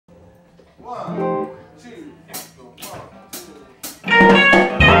1, 2, go 1, 2.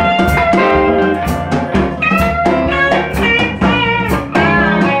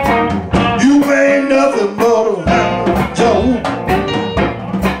 You ain't nothing but a hound dog,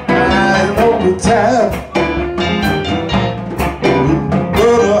 lying on the tap.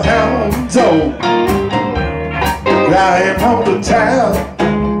 But a hound dog, lying on the tap.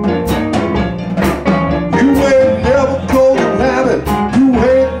 You ain't never cold and rabbit. You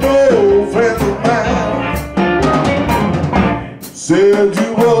ain't no friend of mine. Said you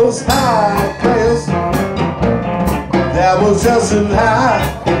was high class. That was just a lie.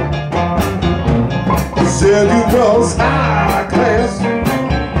 Said you was high class.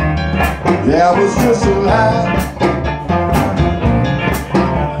 That was just a lie.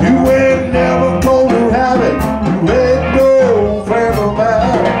 You ain't never told a rabbit. You ain't no friend of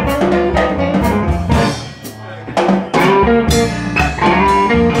mine.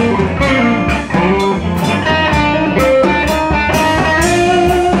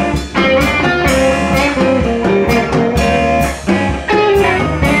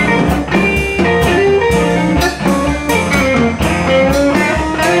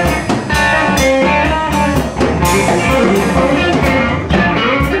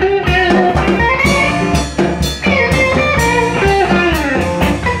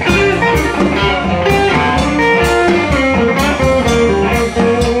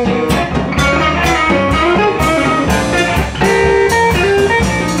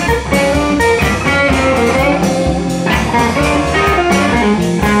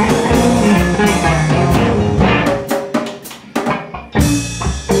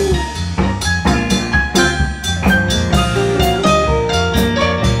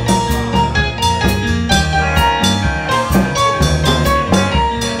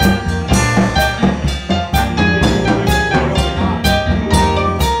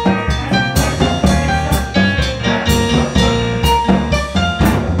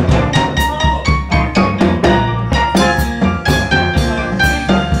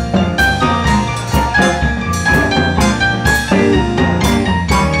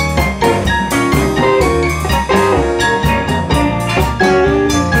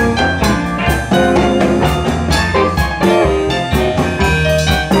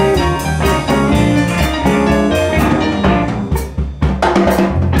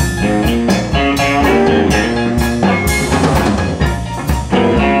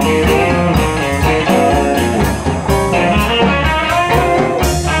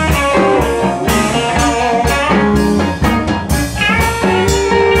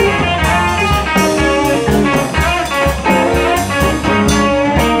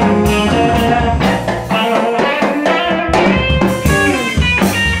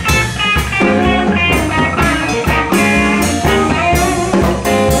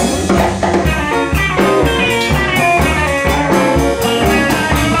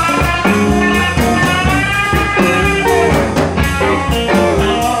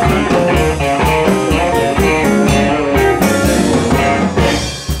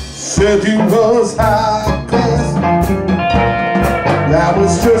 Said you was high class. That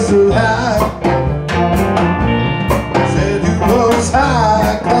was just a lie. Said you was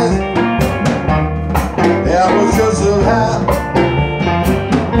high class. That was just a lie.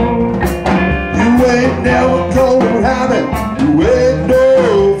 You ain't never told me how it. You ain't no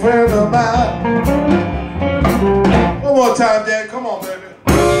friend of mine. One more time, Dan. Come on, baby.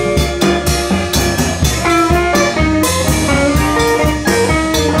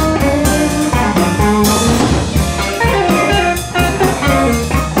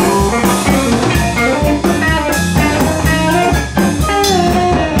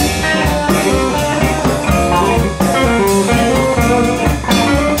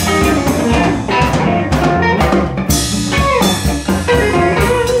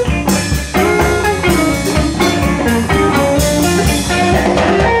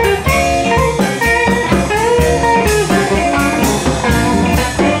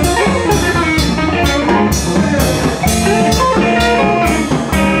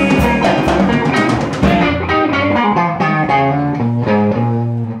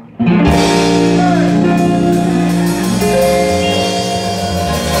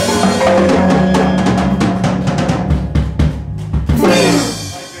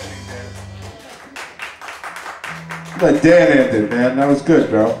 Let Dan end it, man. That was good,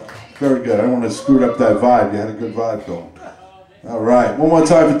 bro. Very good. I don't want to screw up that vibe. You had a good vibe going. All right. One more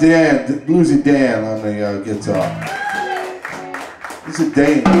time for Dan. Bluesy Dan on the guitar. This is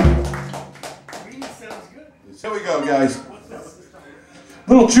Dan. Here we go, guys.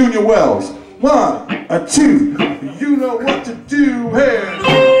 Little Junior Wells. 1, 2. You know what to do.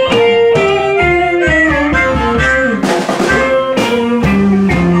 Hey.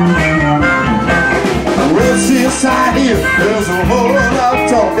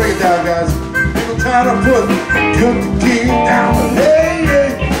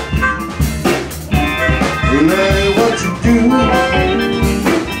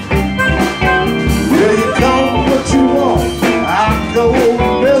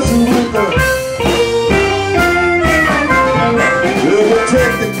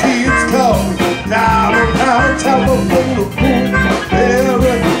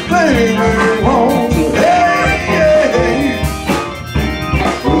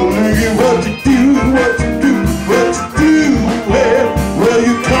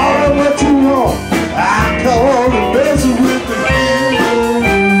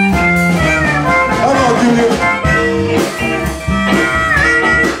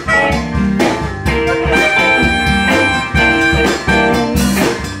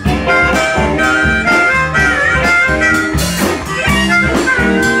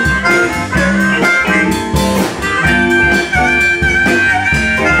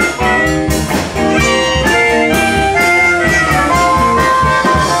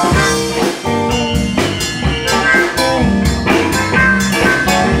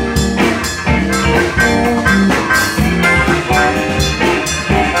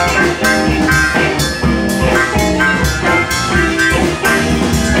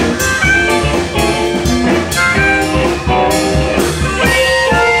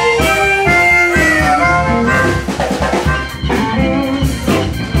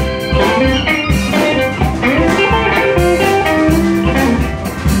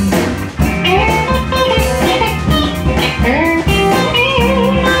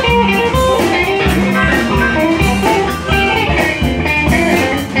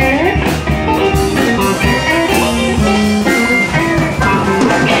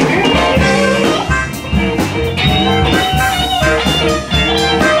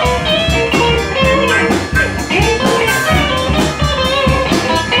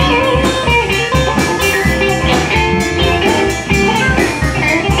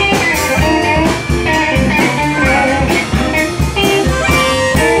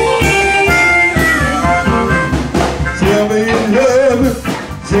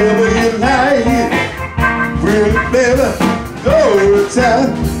 Hey,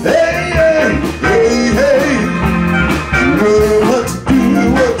 hey, hey, hey. You know what to do,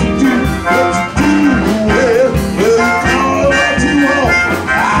 what to do, what to do. Well, you call it what you want.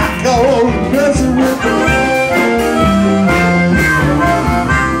 I call it messing with you.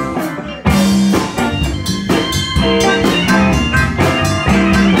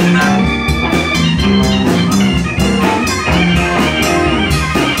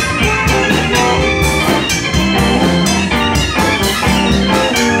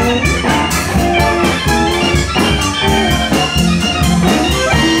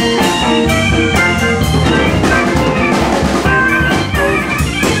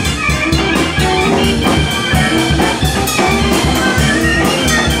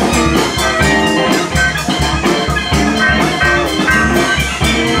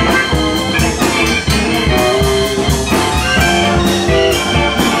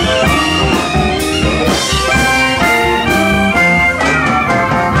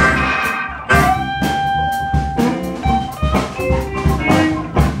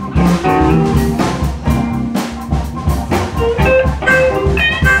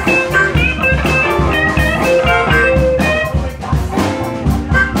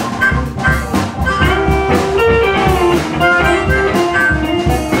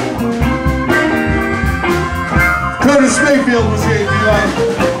 Mayfield was here, if you like.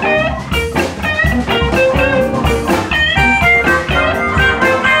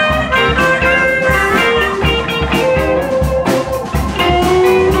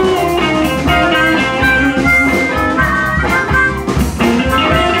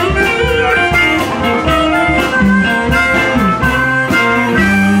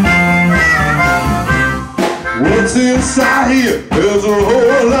 What's inside here? There's a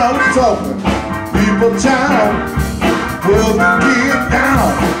whole lot of talking. People trying. Well, get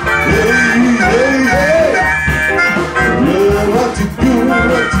down, hey, hey, hey. Well, what you do,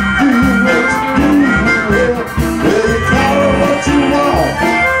 what you do, what you do. Well, you call it what you want.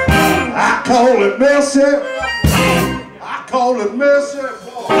 I call it mercy. I call it mercy.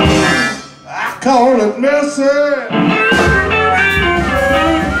 I call it mercy.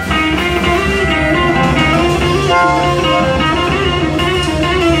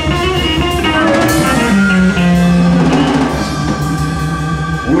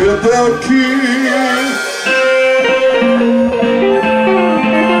 Without kids.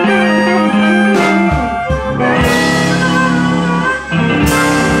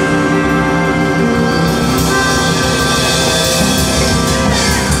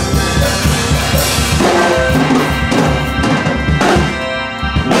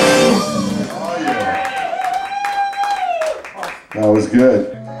 Oh yeah. That was good.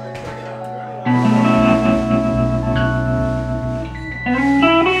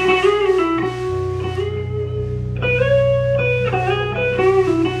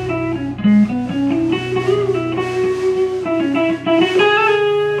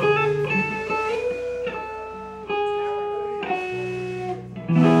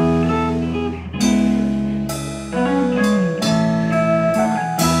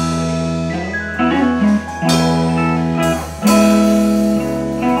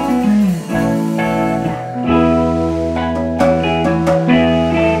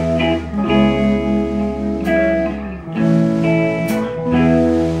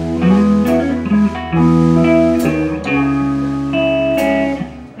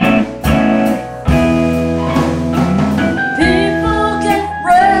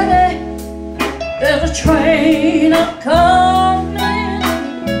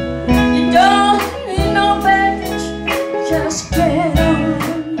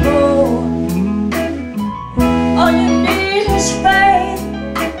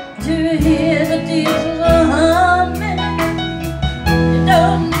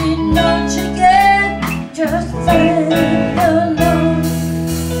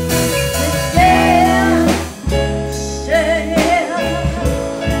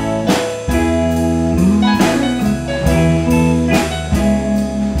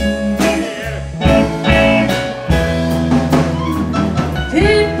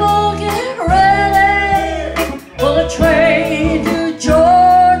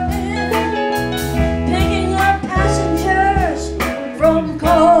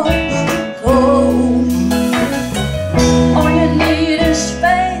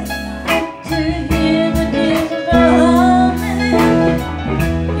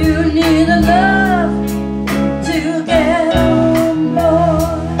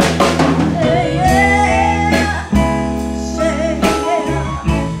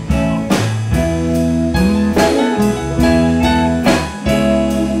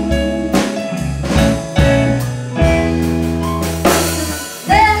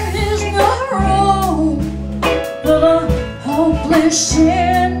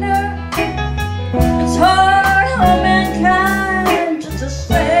 sinner. It's hard on mankind just to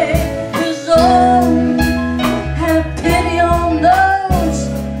save his own. Have pity on those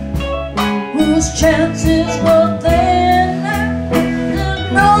whose chances were thin.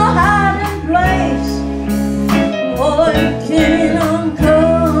 There's no hiding place for a kingdom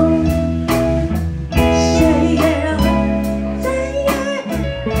come. Say yeah, say yeah.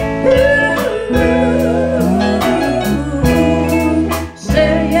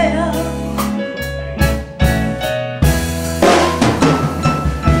 Say yeah.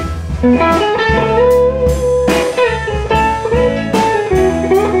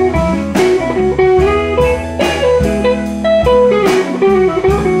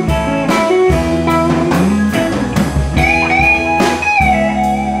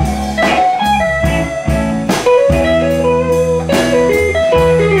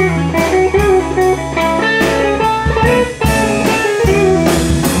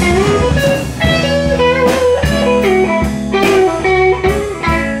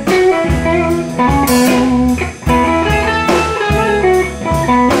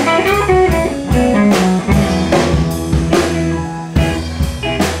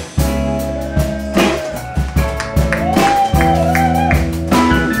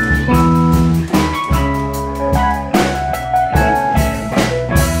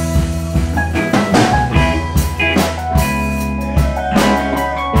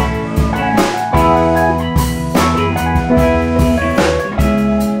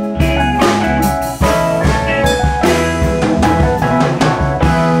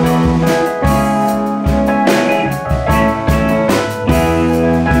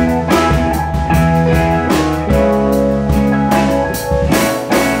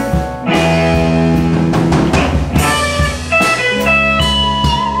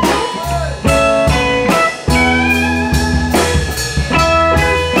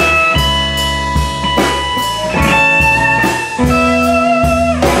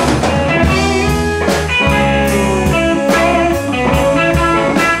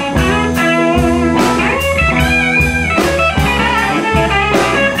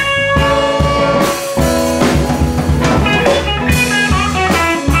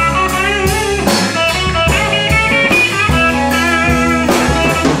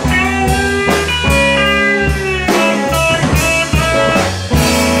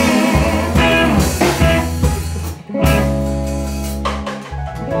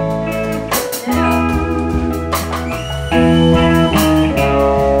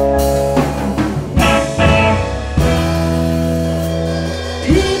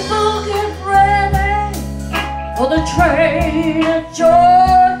 People get ready for the train of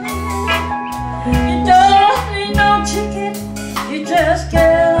joy. You don't need no ticket, you just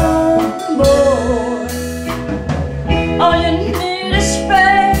get on board. All you need is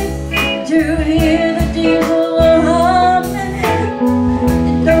faith to hear the diesel humming.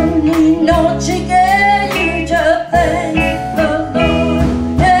 You don't need no ticket, you just thank the Lord.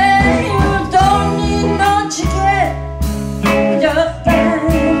 Yeah, you don't need no ticket, you just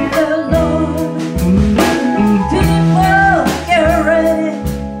thank the Lord. People get ready,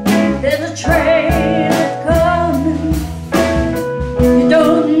 there's a train coming. You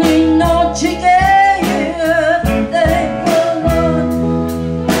don't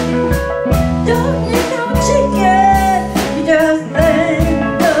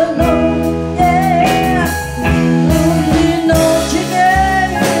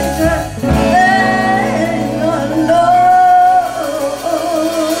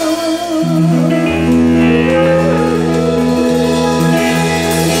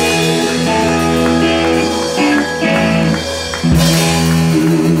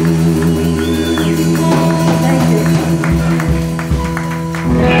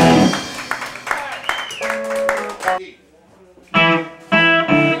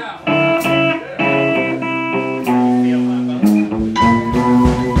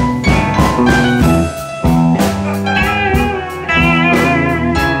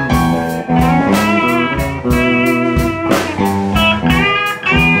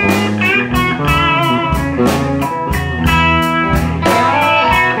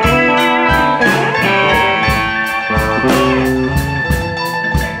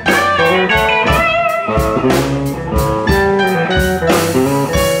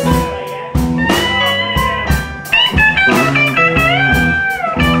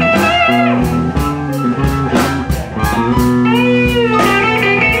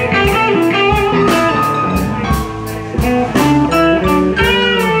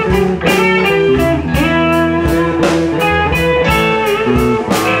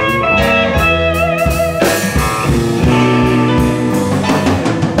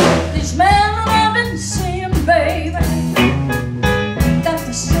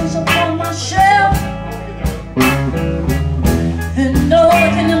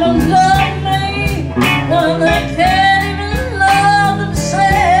can never love me when they can't even love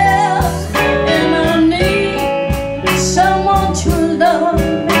themselves. And I need someone to love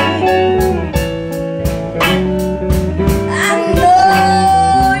me. I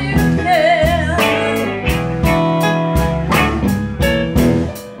know you can.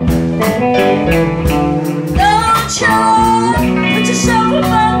 Don't you put yourself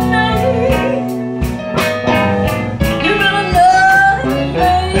above me. You really love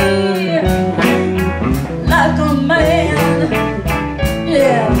me like a man,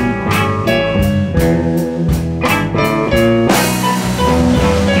 yeah.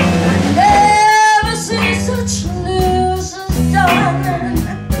 I never seen such losers, darling.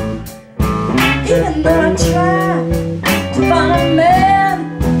 Even though I try to find a man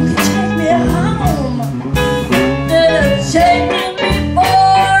who can take me home, taking me for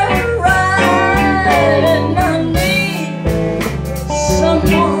a ride, and I need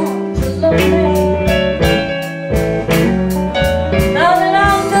someone to love me. Darling, I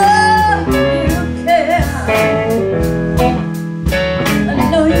know you can. I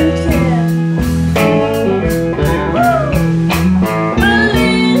know you can.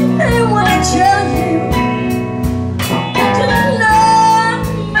 Believe me when I tell you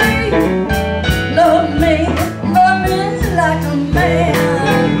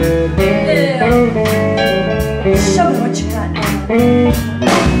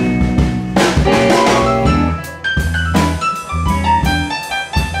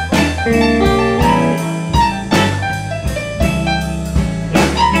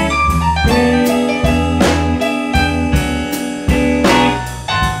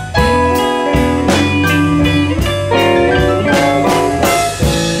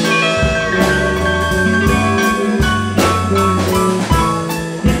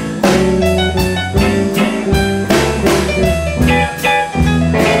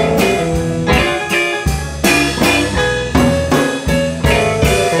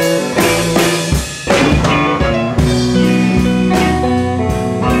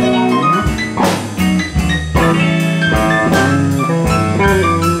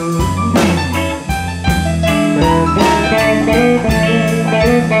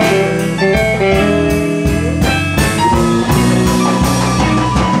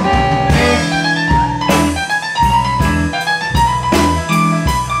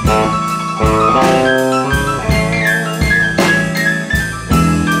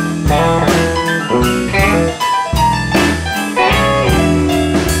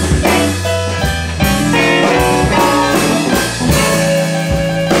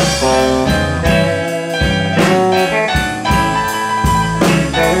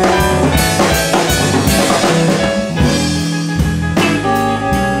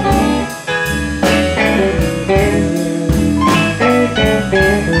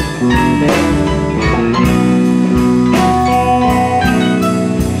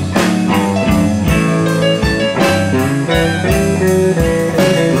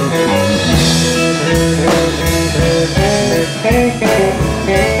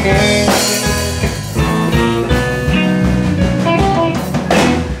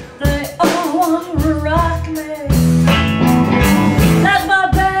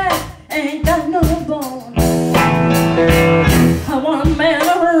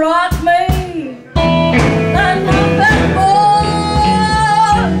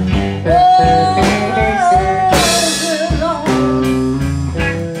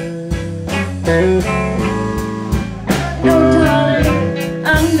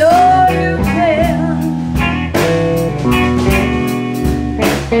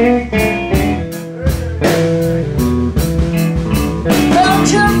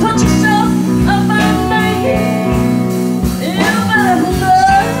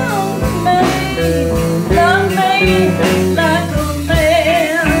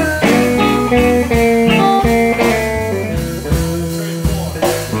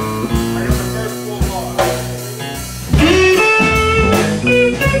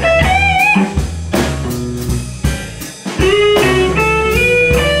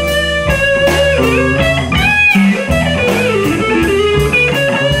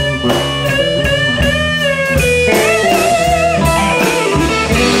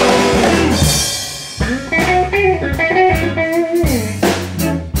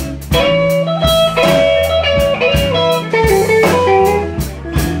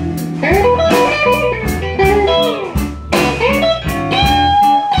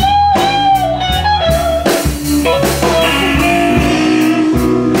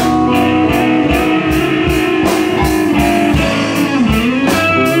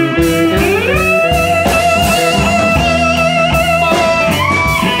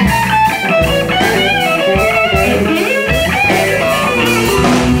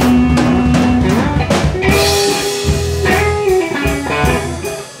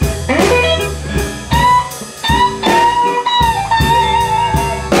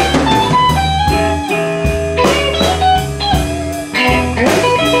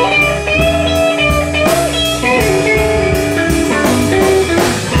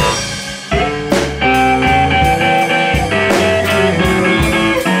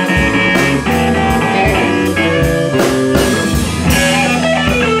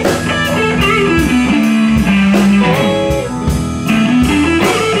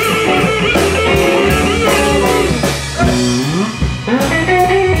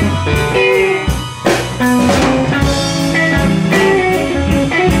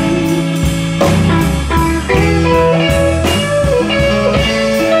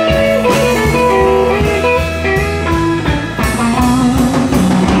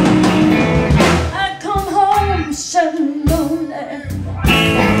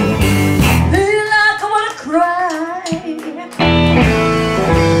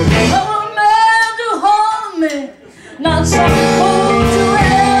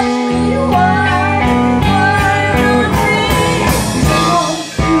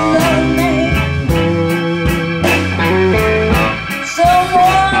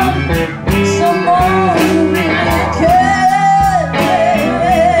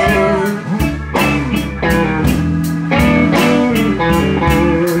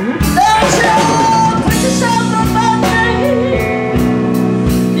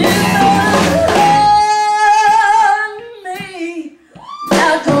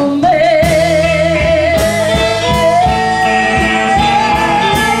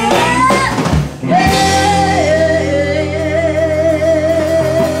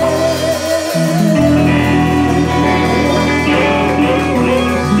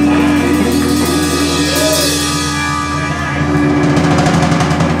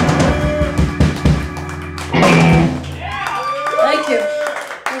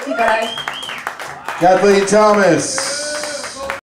Kathleen Thomas.